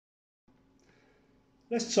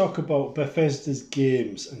Let's talk about Bethesda's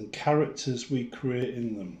games and characters we create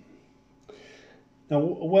in them. Now,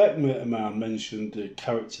 a workmate of mine mentioned a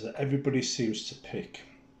character that everybody seems to pick.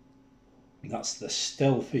 And that's the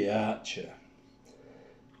stealthy archer.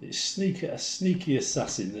 It's a sneaky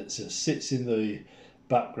assassin that sits in the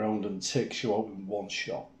background and takes you out in one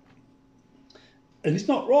shot. And it's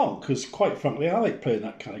not wrong, because quite frankly, I like playing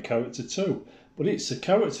that kind of character too. But it's a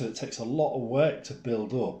character that takes a lot of work to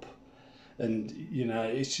build up. And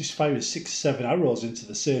it's just firing 6 or 7 arrows into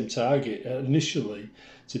the same target initially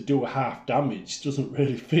to do a half damage. Doesn't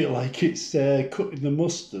really feel like it's cutting the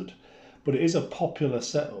mustard, but it is a popular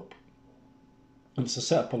setup, and it's a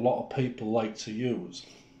setup a lot of people like to use.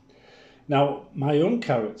 Now, my own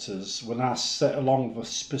characters, when I set along with a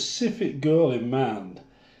specific goal in mind,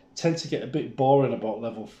 tend to get a bit boring about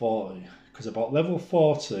level 40, because about level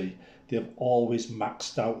 40 they've always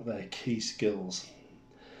maxed out their key skills.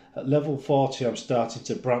 At level 40 I'm starting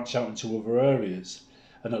to branch out into other areas,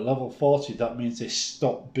 and at level 40 that means they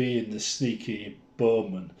stop being the sneaky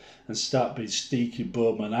bowman and start being sneaky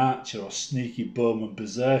bowman archer or sneaky bowman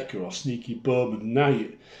berserker or sneaky bowman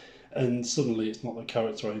knight, and suddenly it's not the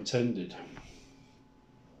character I intended.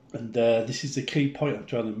 And this is the key point I'm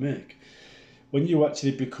trying to make. When you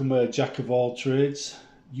actually become a jack of all trades,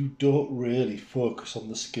 you don't really focus on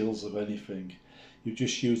the skills of anything. You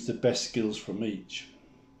just use the best skills from each.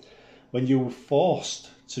 When you're forced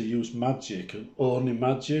to use magic and only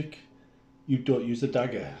magic, you don't use a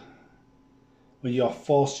dagger. When you're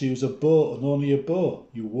forced to use a bow and only a bow,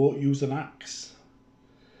 you won't use an axe.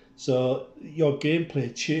 So your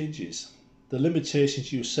gameplay changes. The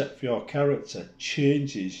limitations you set for your character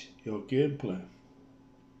changes your gameplay.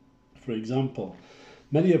 For example,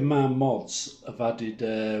 many of my mods have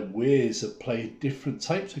added ways of playing different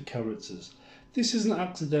types of characters. This isn't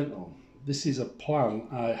accidental. This is a plan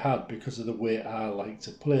I had because of the way I like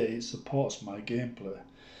to play. It supports my gameplay,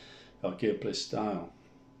 or gameplay style.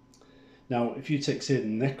 Now, if you take, say, the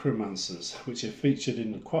necromancers, which are featured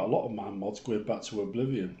in quite a lot of my mods going back to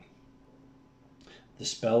Oblivion, the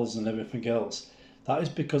spells and everything else, that is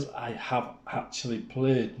because I have actually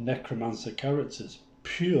played necromancer characters,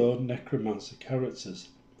 pure necromancer characters.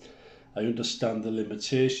 I understand the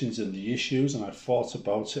limitations and the issues, and I thought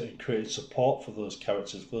about it and created support for those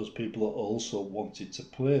characters, for those people that also wanted to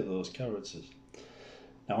play those characters.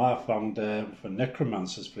 Now, I found for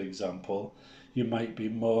necromancers, for example, you might be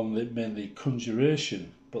mainly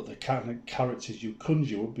conjuration, but the kind of characters you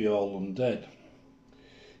conjure would be all undead.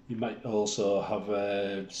 You might also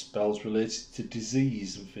have spells related to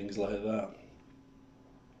disease and things like that.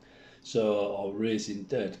 Or raising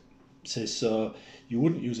dead. So you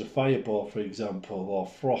wouldn't use a fireball, for example, or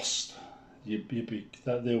frost. They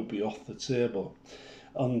would be off the table.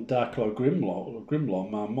 On Darklord Grimlaw,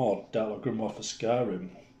 my mod, Darklord Grimlaw for Skyrim,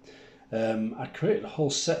 I created a whole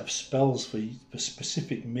set of spells for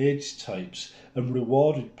specific mage types and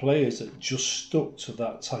rewarded players that just stuck to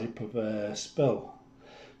that type of spell.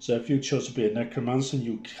 So if you chose to be a necromancer and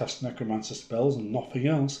you cast necromancer spells and nothing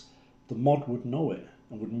else, the mod would know it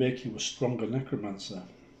and would make you a stronger necromancer.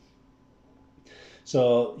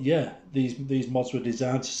 So yeah, these mods were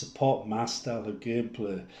designed to support my style of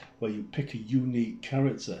gameplay, where you pick a unique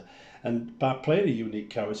character, and by playing a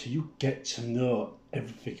unique character you get to know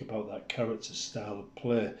everything about that character's style of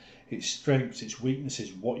play, its strengths, its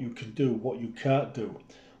weaknesses, what you can do, what you can't do,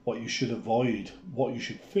 what you should avoid, what you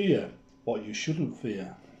should fear, what you shouldn't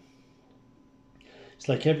fear. It's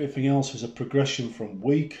like everything else is a progression from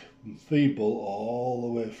weak and feeble all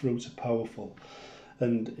the way through to powerful.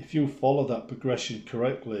 And if you follow that progression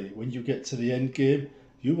correctly, when you get to the end game,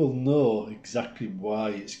 you will know exactly why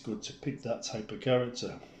it's good to pick that type of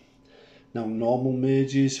character. Now, normal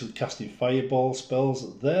mages who are casting fireball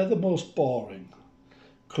spells, they're the most boring.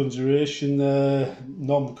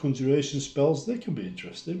 Normal conjuration spells, they can be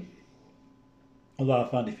interesting. Although I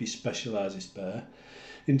find if you specialise, it's better.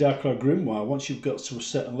 In Darklord Grimoire, once you've got to a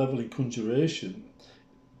certain level in conjuration,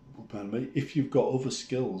 if you've got other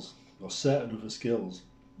skills, or certain other skills,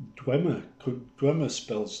 Dwemer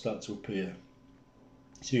spells start to appear.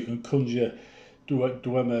 So you can conjure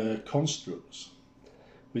Dwemer constructs,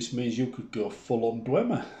 which means you could go full on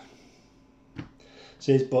Dwemer.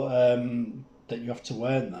 But that you have to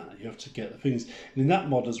earn that, you have to get the things. And in that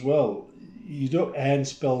mod as well, you don't earn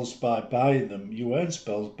spells by buying them, you earn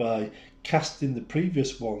spells by casting the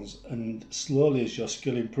previous ones, and slowly as your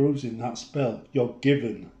skill improves in that spell, you're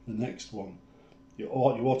given the next one. You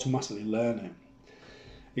automatically learn it.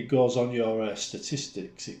 It goes on your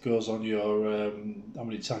statistics, it goes on your how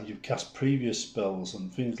many times you've cast previous spells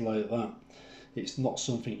and things like that. It's not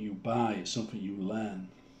something you buy, it's something you learn.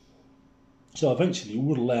 So eventually you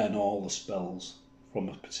would learn all the spells from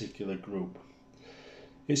a particular group.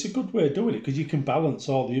 It's a good way of doing it because you can balance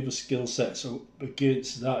all the other skill sets up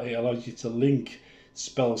against that. It allows you to link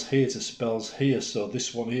spells here to spells here, so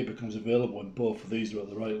this one here becomes available when both of these are at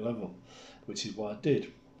the right level, which is what I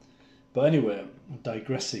did. But anyway, I'm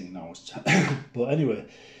digressing now. But anyway,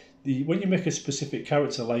 when you make a specific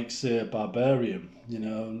character, like say a barbarian, you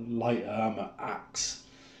know, light armor, axe,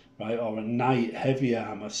 right, or a knight, heavy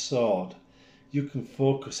armor, sword, you can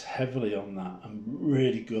focus heavily on that and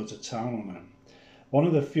really go to town on it. One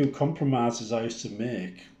of the few compromises I used to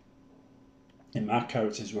make in my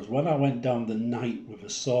characters was when I went down the knight with a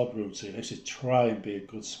sword routine, I used to try and be a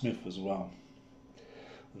good smith as well.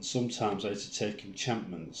 And sometimes I used to take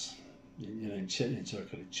enchantments, you know, so I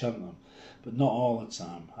could enchant them, but not all the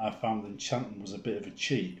time. I found enchanting was a bit of a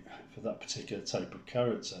cheat for that particular type of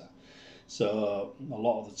character. So a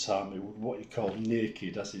lot of the time it was what you call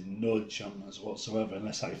naked, as in no enchantments whatsoever,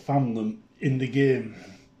 unless I found them in the game.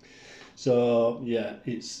 So yeah,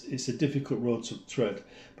 it's a difficult road to tread,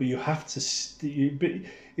 but you have to.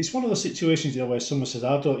 It's one of those situations, you know, where someone says,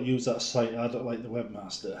 "I don't use that site, I don't like the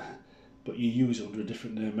webmaster," but you use it under a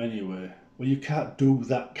different name anyway. Well, you can't do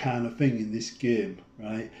that kind of thing in this game,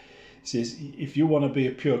 right? It says if you want to be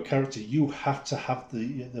a pure character, you have to have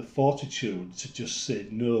the fortitude to just say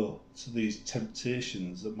no to these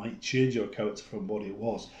temptations that might change your character from what it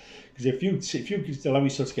was. Because if you allow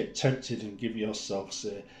yourself to get tempted and give yourself,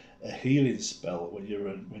 say, a healing spell when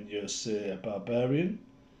you're say a barbarian,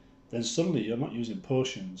 then suddenly you're not using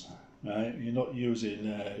potions, right? You're not using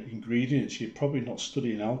ingredients. You're probably not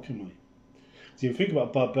studying alchemy. So if you think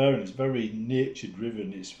about barbarian, it's very nature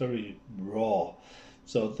driven. It's very raw.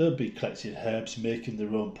 So they'll be collecting herbs, making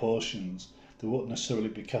their own potions. They won't necessarily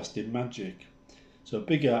be casting magic. So a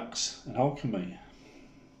big axe and alchemy.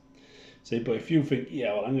 See, but if you think,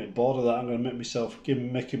 yeah, well, I'm getting bored of that, I'm going to make myself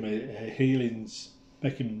make him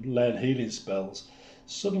make him learn healing spells.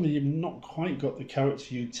 Suddenly, you've not quite got the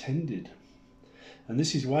character you intended, and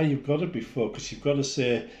this is why you've got to be focused. You've got to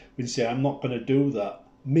say, when you say, "I'm not going to do that,"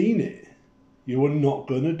 mean it. You are not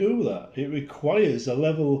going to do that. It requires a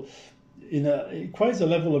level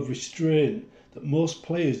of restraint that most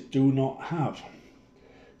players do not have.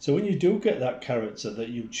 So when you do get that character that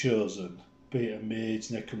you've chosen, be it a mage,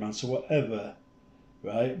 necromancer, whatever,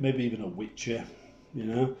 right? Maybe even a witcher, you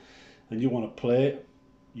know, and you want to play it,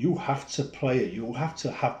 you have to play it. You have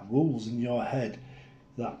to have rules in your head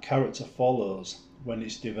that character follows when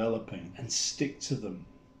it's developing and stick to them.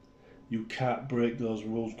 You can't break those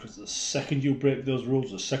rules, because the second you break those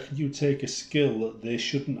rules, the second you take a skill that they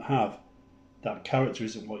shouldn't have, that character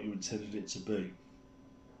isn't what you intended it to be.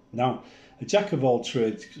 Now, a jack of all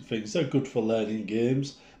trades things, they're good for learning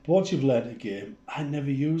games, but once you've learned a game, I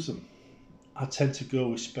never use them. I tend to go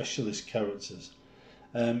with specialist characters.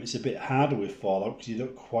 It's a bit harder with Fallout because you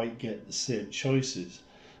don't quite get the same choices,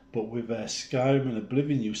 but with Skyrim and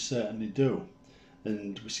Oblivion you certainly do.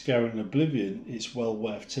 And with Skyrim and Oblivion, it's well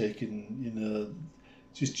worth taking, you know,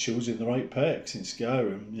 just choosing the right perks in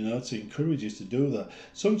Skyrim, you know, to encourage you to do that.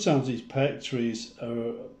 Sometimes these perk trees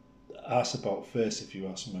are arse about face, if you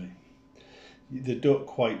ask me. They don't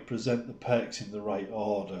quite present the perks in the right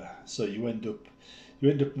order, so you end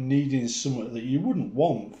up needing something that you wouldn't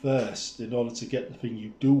want first in order to get the thing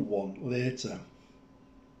you do want later.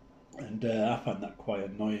 And I find that quite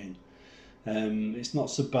annoying. It's not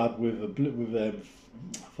so bad with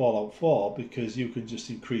Fallout 4 because you can just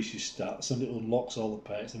increase your stats and it unlocks all the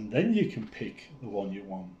perks, and then you can pick the one you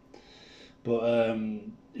want. But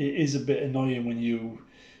it is a bit annoying when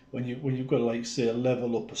you've got to, like, say,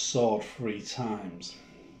 level up a sword 3 times,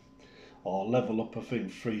 or level up a thing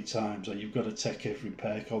 3 times, or you've got to take every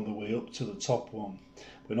perk on the way up to the top one,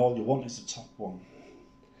 when all you want is the top one.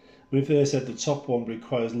 If they said the top one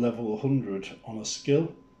requires level 100 on a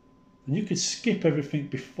skill, then you could skip everything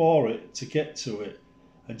before it to get to it,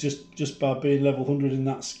 and just by being level 100 in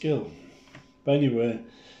that skill. But anyway,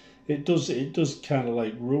 it does kind of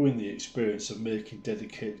like ruin the experience of making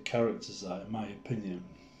dedicated characters, that, in my opinion.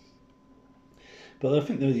 But I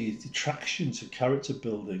think the attraction to character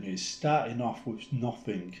building is starting off with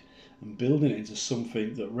nothing and building it into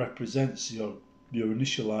something that represents your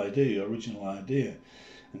initial idea, your original idea,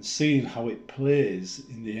 and seeing how it plays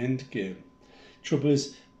in the end game. Trouble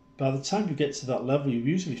is, by the time you get to that level, you've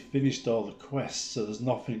usually finished all the quests, so there's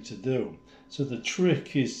nothing to do. So the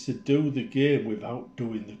trick is to do the game without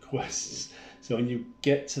doing the quests. So when you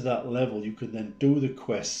get to that level, you can then do the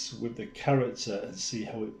quests with the character and see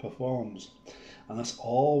how it performs. And that's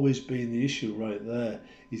always been the issue right there,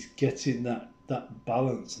 is getting that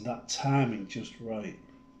balance and that timing just right.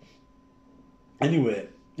 Anyway,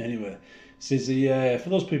 Anyway, says for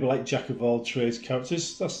those people like jack of all trades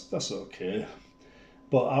characters, that's okay.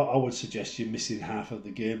 But I would suggest you're missing half of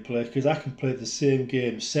the gameplay, because I can play the same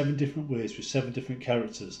game 7 different ways with 7 different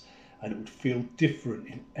characters, and it would feel different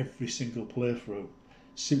in every single playthrough,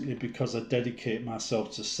 simply because I dedicate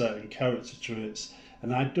myself to certain character traits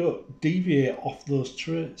and I don't deviate off those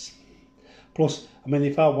traits. Plus, I mean,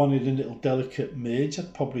 if I wanted a little delicate mage,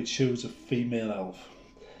 I'd probably choose a female elf.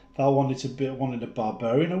 If I wanted a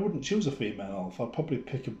barbarian, I wouldn't choose a female elf. I'd probably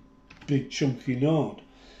pick a big chunky nord.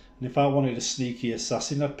 And if I wanted a sneaky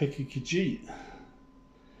assassin, I'd pick a Khajiit.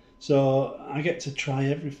 So I get to try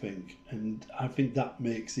everything, and I think that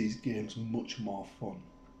makes these games much more fun.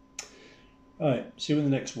 Alright, see you in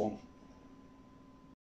the next one.